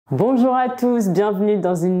Bonjour à tous, bienvenue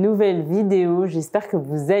dans une nouvelle vidéo. J'espère que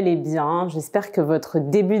vous allez bien, j'espère que votre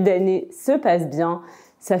début d'année se passe bien.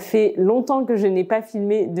 Ça fait longtemps que je n'ai pas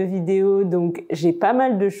filmé de vidéo, donc j'ai pas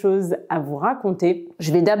mal de choses à vous raconter.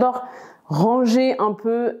 Je vais d'abord ranger un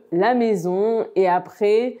peu la maison et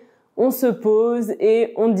après on se pose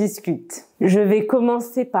et on discute. Je vais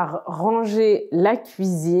commencer par ranger la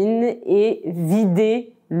cuisine et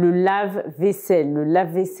vider le lave-vaisselle. Le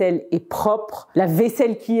lave-vaisselle est propre. La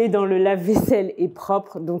vaisselle qui est dans le lave-vaisselle est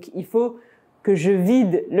propre. Donc, il faut que je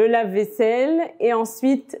vide le lave-vaisselle et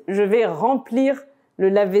ensuite, je vais remplir le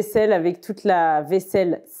lave-vaisselle avec toute la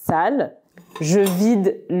vaisselle sale. Je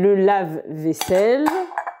vide le lave-vaisselle,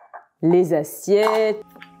 les assiettes.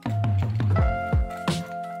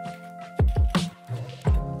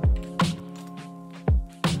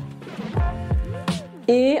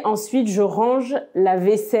 Et ensuite, je range la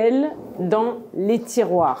vaisselle dans les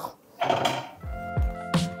tiroirs.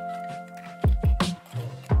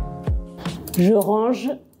 Je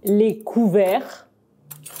range les couverts,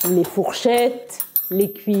 les fourchettes,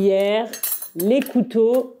 les cuillères, les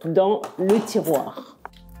couteaux dans le tiroir.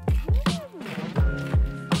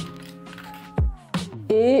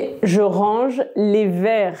 Et je range les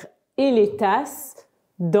verres et les tasses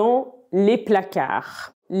dans les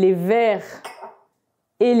placards. Les verres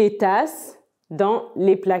et les tasses dans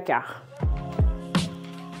les placards.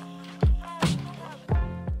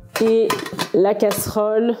 Et la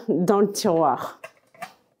casserole dans le tiroir.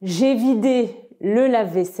 J'ai vidé le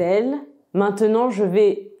lave-vaisselle. Maintenant, je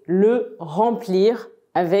vais le remplir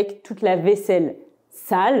avec toute la vaisselle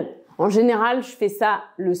sale. En général, je fais ça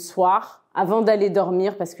le soir avant d'aller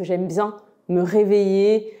dormir parce que j'aime bien me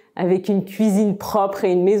réveiller avec une cuisine propre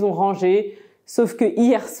et une maison rangée. Sauf que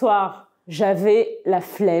hier soir, j'avais la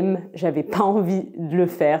flemme, j'avais pas envie de le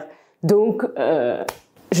faire. Donc,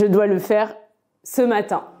 je dois le faire ce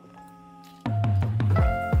matin.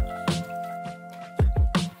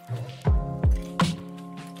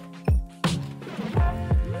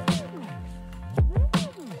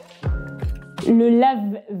 Le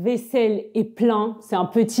lave-vaisselle est plein. C'est un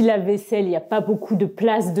petit lave-vaisselle, il n'y a pas beaucoup de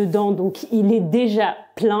place dedans, donc il est déjà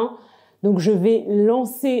plein. Donc, je vais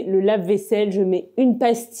lancer le lave-vaisselle. Je mets une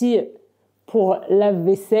pastille pour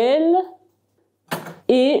lave-vaisselle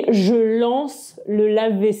et je lance le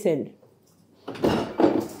lave-vaisselle.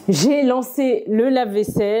 J'ai lancé le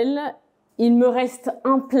lave-vaisselle. Il me reste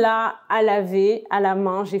un plat à laver à la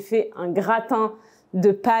main. J'ai fait un gratin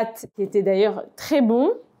de pâtes qui était d'ailleurs très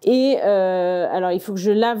bon. Et alors, il faut que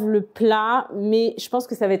je lave le plat, mais je pense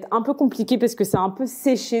que ça va être un peu compliqué parce que c'est un peu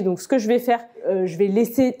séché. Donc, ce que je vais faire, je vais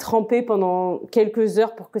laisser tremper pendant quelques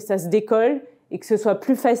heures pour que ça se décolle et que ce soit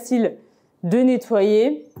plus facile de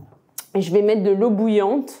nettoyer. Et je vais mettre de l'eau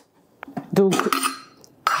bouillante. Donc,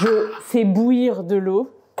 je fais bouillir de l'eau.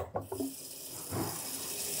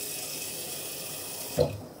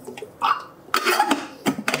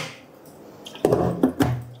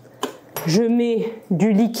 Je mets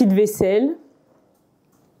du liquide vaisselle.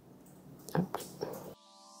 Hop.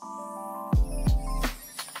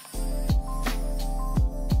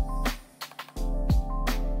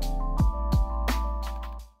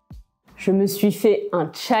 Je me suis fait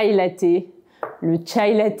un chai latte. Le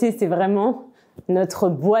chai latte, c'est vraiment notre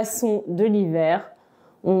boisson de l'hiver.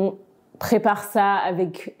 On prépare ça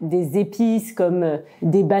avec des épices comme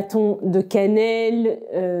des bâtons de cannelle,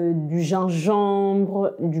 du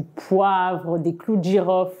gingembre, du poivre, des clous de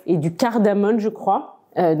girofle et du cardamone, je crois.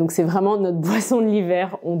 Donc c'est vraiment notre boisson de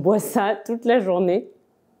l'hiver. On boit ça toute la journée.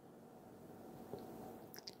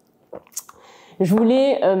 Je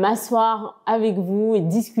voulais m'asseoir avec vous et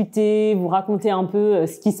discuter, vous raconter un peu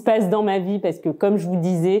ce qui se passe dans ma vie parce que comme je vous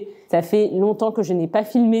disais, ça fait longtemps que je n'ai pas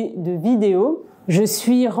filmé de vidéo. Je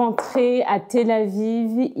suis rentrée à Tel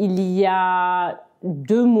Aviv il y a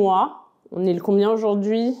 2 mois. On est le combien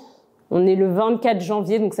aujourd'hui? On est le 24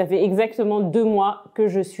 janvier, donc ça fait exactement 2 mois que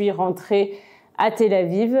je suis rentrée à Tel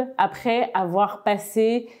Aviv après avoir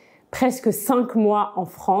passé presque 5 mois en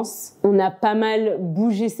France. On a pas mal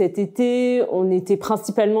bougé cet été. On était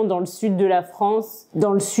principalement dans le sud de la France,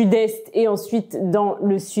 dans le sud-est et ensuite dans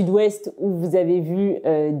le sud-ouest où vous avez vu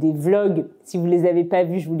des vlogs. Si vous les avez pas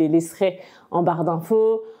vus, je vous les laisserai en barre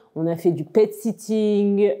d'infos. On a fait du pet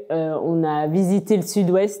sitting, on a visité le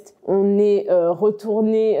sud-ouest. On est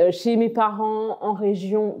retourné chez mes parents en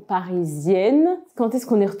région parisienne. Quand est-ce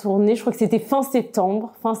qu'on est retourné? Je crois que c'était fin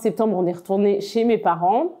septembre. Fin septembre, on est retourné chez mes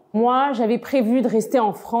parents. Moi, j'avais prévu de rester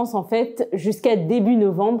en France, en fait, jusqu'à début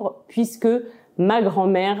novembre, puisque ma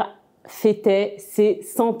grand-mère fêtait ses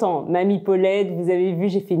 100 ans. Mamie Paulette, vous avez vu,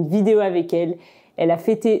 j'ai fait une vidéo avec elle. Elle a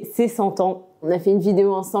fêté ses 100 ans. On a fait une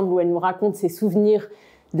vidéo ensemble où elle nous raconte ses souvenirs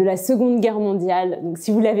de la Seconde Guerre mondiale. Donc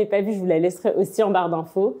si vous l'avez pas vue, je vous la laisserai aussi en barre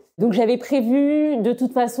d'infos. Donc j'avais prévu de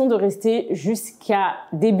toute façon de rester jusqu'à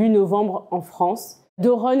début novembre en France.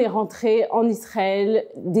 Doron est rentré en Israël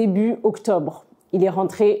début octobre. Il est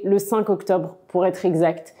rentré le 5 octobre pour être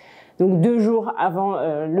exact. Donc 2 jours avant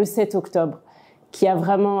le 7 octobre, qui a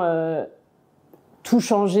vraiment tout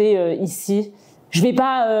changé ici. Je vais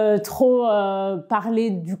pas trop parler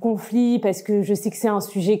du conflit parce que je sais que c'est un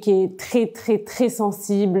sujet qui est très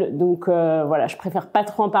sensible. Donc voilà, je préfère pas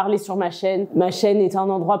trop en parler sur ma chaîne. Ma chaîne est un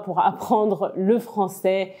endroit pour apprendre le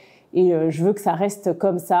français et je veux que ça reste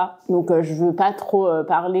comme ça. Donc je veux pas trop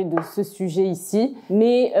parler de ce sujet ici.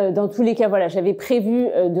 Mais dans tous les cas, voilà, j'avais prévu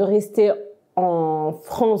de rester en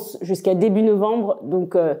France jusqu'à début novembre.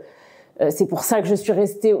 Donc c'est pour ça que je suis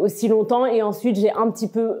restée aussi longtemps et ensuite j'ai un petit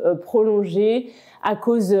peu prolongé à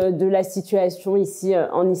cause de la situation ici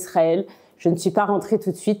en Israël. Je ne suis pas rentrée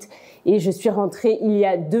tout de suite et je suis rentrée il y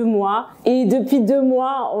a 2 mois. Et depuis 2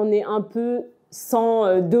 mois, on est un peu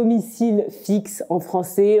sans domicile fixe en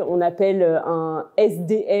français. On appelle un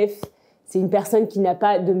SDF. C'est une personne qui n'a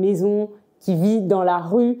pas de maison, qui vit dans la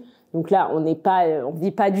rue. Donc là, on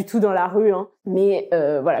vit pas du tout dans la rue, hein. Mais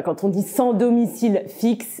voilà, quand on dit sans domicile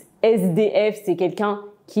fixe, SDF, c'est quelqu'un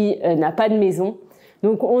qui n'a pas de maison.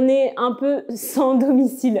 Donc on est un peu sans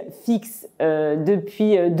domicile fixe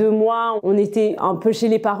depuis 2 mois. On était un peu chez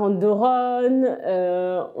les parents de Doron,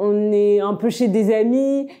 on est un peu chez des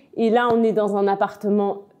amis, et là on est dans un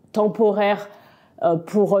appartement temporaire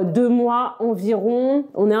pour 2 mois environ.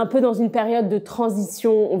 On est un peu dans une période de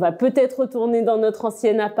transition. On va peut-être retourner dans notre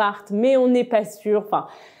ancien appart, mais on n'est pas sûr. Enfin,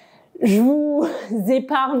 je vous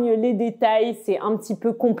épargne les détails, c'est un petit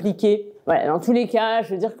peu compliqué. Voilà, dans tous les cas,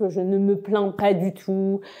 je veux dire que je ne me plains pas du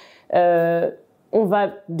tout. On va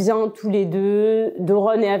bien tous les deux.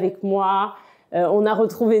 Doron est avec moi. On a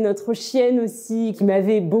retrouvé notre chienne aussi, qui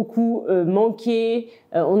m'avait beaucoup manqué.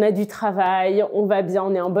 On a du travail, on va bien,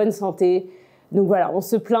 on est en bonne santé. Donc voilà, on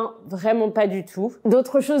se plaint vraiment pas du tout.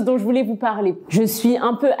 D'autres choses dont je voulais vous parler. Je suis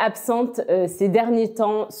un peu absente ces derniers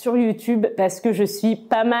temps sur YouTube parce que je suis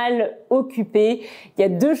pas mal occupée. Il y a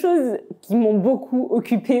 2 choses qui m'ont beaucoup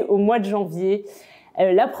occupée au mois de janvier.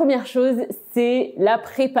 La première chose, c'est la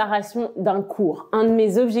préparation d'un cours. Un de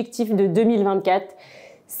mes objectifs de 2024,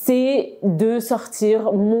 c'est de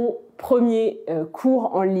sortir mon premier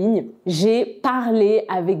cours en ligne. J'ai parlé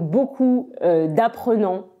avec beaucoup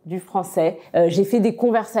d'apprenants du français. J'ai fait des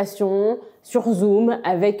conversations sur Zoom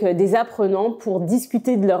avec des apprenants pour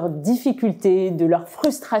discuter de leurs difficultés, de leurs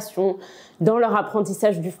frustrations dans leur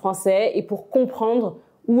apprentissage du français et pour comprendre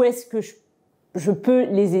où est-ce que je peux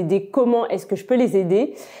les aider, comment est-ce que je peux les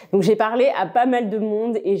aider. Donc j'ai parlé à pas mal de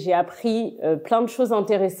monde et j'ai appris plein de choses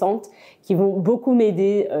intéressantes qui vont beaucoup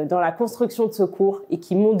m'aider dans la construction de ce cours et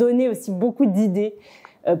qui m'ont donné aussi beaucoup d'idées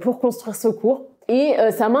pour construire ce cours. Et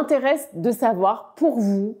ça m'intéresse de savoir pour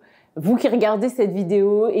vous, vous qui regardez cette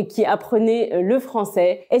vidéo et qui apprenez le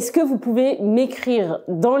français, est-ce que vous pouvez m'écrire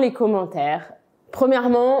dans les commentaires,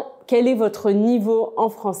 premièrement, quel est votre niveau en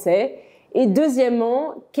français? Et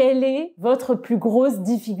deuxièmement, quelle est votre plus grosse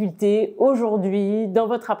difficulté aujourd'hui dans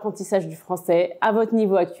votre apprentissage du français à votre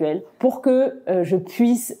niveau actuel pour que je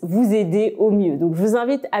puisse vous aider au mieux. Donc je vous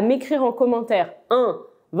invite à m'écrire en commentaire,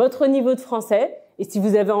 votre niveau de français, et si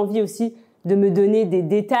vous avez envie aussi de me donner des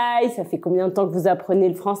détails, ça fait combien de temps que vous apprenez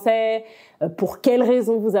le français, pour quelles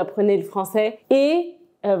raisons vous apprenez le français, et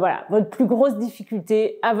voilà, votre plus grosse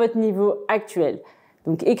difficulté à votre niveau actuel.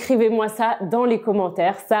 Donc écrivez-moi ça dans les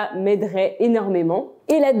commentaires, ça m'aiderait énormément.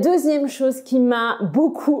 Et la deuxième chose qui m'a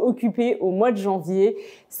beaucoup occupée au mois de janvier,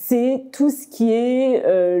 c'est tout ce qui est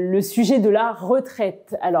le sujet de la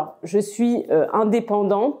retraite. Alors, je suis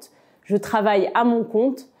indépendante, je travaille à mon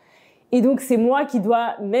compte, et donc c'est moi qui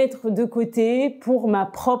dois mettre de côté pour ma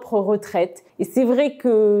propre retraite. Et c'est vrai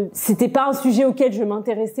que c'était pas un sujet auquel je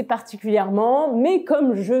m'intéressais particulièrement, mais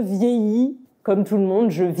comme je vieillis, comme tout le monde,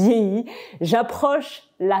 je vieillis, j'approche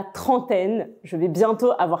la trentaine, je vais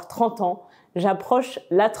bientôt avoir 30 ans, j'approche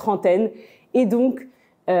la trentaine et donc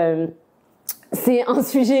c'est un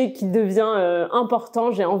sujet qui devient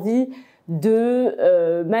important. J'ai envie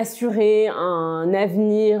de m'assurer un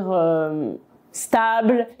avenir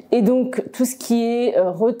stable et donc tout ce qui est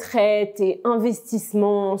retraite et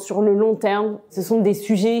investissement sur le long terme, ce sont des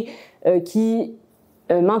sujets qui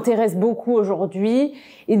m'intéresse beaucoup aujourd'hui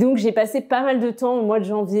et donc j'ai passé pas mal de temps au mois de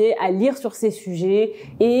janvier à lire sur ces sujets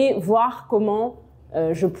et voir comment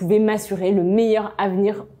je pouvais m'assurer le meilleur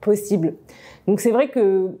avenir possible. Donc c'est vrai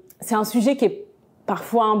que c'est un sujet qui est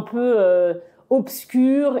parfois un peu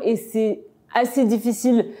obscur et c'est assez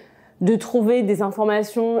difficile de trouver des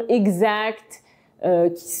informations exactes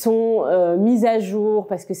qui sont mises à jour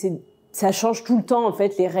parce que ça change tout le temps en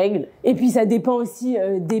fait les règles. Et puis ça dépend aussi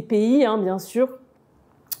des pays, hein, bien sûr.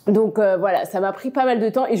 Donc voilà, ça m'a pris pas mal de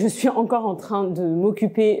temps et je suis encore en train de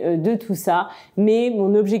m'occuper de tout ça. Mais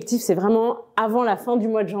mon objectif, c'est vraiment, avant la fin du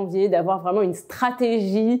mois de janvier, d'avoir vraiment une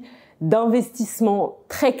stratégie d'investissement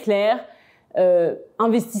très claire,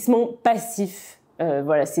 investissement passif.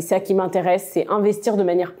 Voilà, c'est ça qui m'intéresse, c'est investir de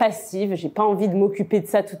manière passive. J'ai pas envie de m'occuper de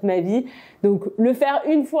ça toute ma vie. Donc le faire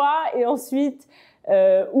une fois et ensuite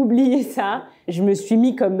oublier ça. Je me suis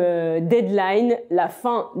mis comme deadline la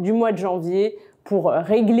fin du mois de janvier pour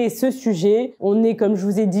régler ce sujet. On est, comme je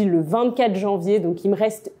vous ai dit, le 24 janvier, donc il me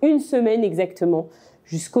reste une semaine exactement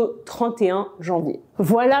jusqu'au 31 janvier.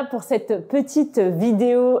 Voilà pour cette petite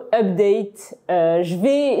vidéo update. Je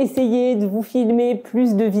vais essayer de vous filmer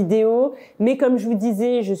plus de vidéos, mais comme je vous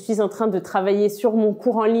disais, je suis en train de travailler sur mon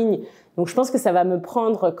cours en ligne. Donc je pense que ça va me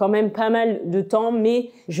prendre quand même pas mal de temps, mais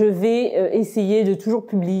je vais essayer de toujours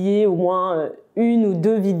publier au moins une ou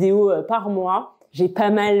deux vidéos par mois. J'ai pas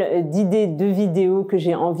mal d'idées de vidéos que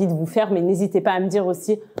j'ai envie de vous faire, mais n'hésitez pas à me dire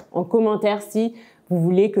aussi en commentaire si vous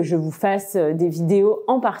voulez que je vous fasse des vidéos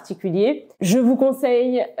en particulier. Je vous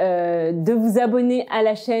conseille de vous abonner à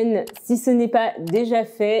la chaîne si ce n'est pas déjà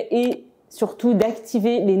fait et surtout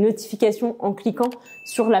d'activer les notifications en cliquant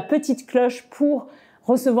sur la petite cloche pour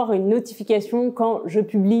recevoir une notification quand je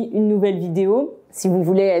publie une nouvelle vidéo, si vous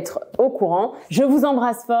voulez être au courant. Je vous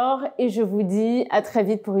embrasse fort et je vous dis à très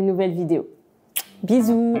vite pour une nouvelle vidéo.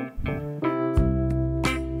 Bisous!